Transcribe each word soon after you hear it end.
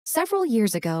Several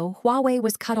years ago, Huawei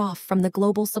was cut off from the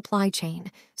global supply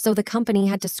chain, so the company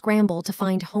had to scramble to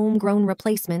find homegrown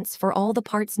replacements for all the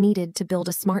parts needed to build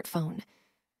a smartphone.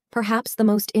 Perhaps the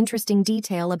most interesting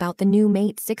detail about the new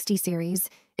Mate 60 series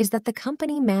is that the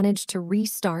company managed to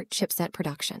restart chipset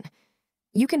production.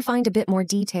 You can find a bit more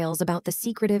details about the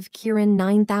secretive Kirin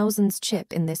 9000's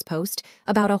chip in this post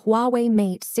about a Huawei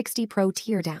Mate 60 Pro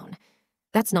teardown.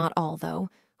 That's not all, though.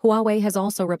 Huawei has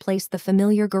also replaced the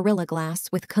familiar Gorilla Glass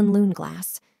with Kunlun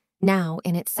Glass, now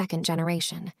in its second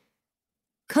generation.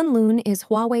 Kunlun is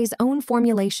Huawei's own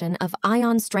formulation of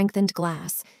ion-strengthened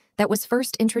glass that was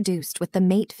first introduced with the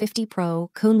Mate 50 Pro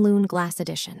Kunlun Glass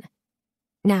Edition.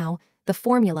 Now, the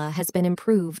formula has been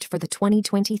improved for the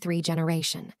 2023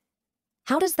 generation.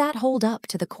 How does that hold up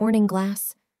to the Corning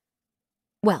glass?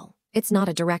 Well, it's not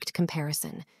a direct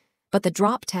comparison, but the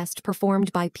drop test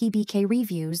performed by PBK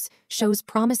Reviews shows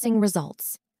promising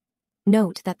results.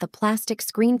 Note that the plastic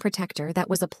screen protector that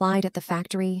was applied at the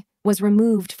factory was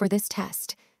removed for this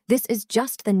test. This is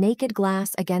just the naked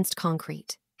glass against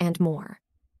concrete, and more.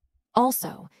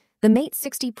 Also, the Mate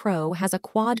 60 Pro has a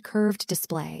quad-curved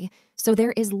display, so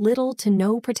there is little to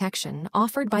no protection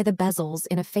offered by the bezels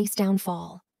in a face-down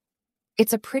fall.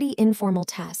 It's a pretty informal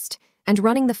test, and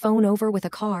running the phone over with a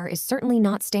car is certainly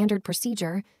not standard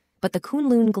procedure, but the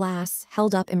Kunlun glass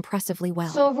held up impressively well.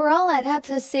 So overall, I'd have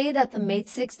to say that the Mate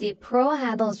 60 Pro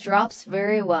handles drops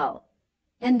very well.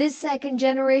 And this second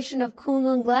generation of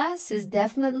Kunlun glass is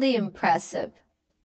definitely impressive.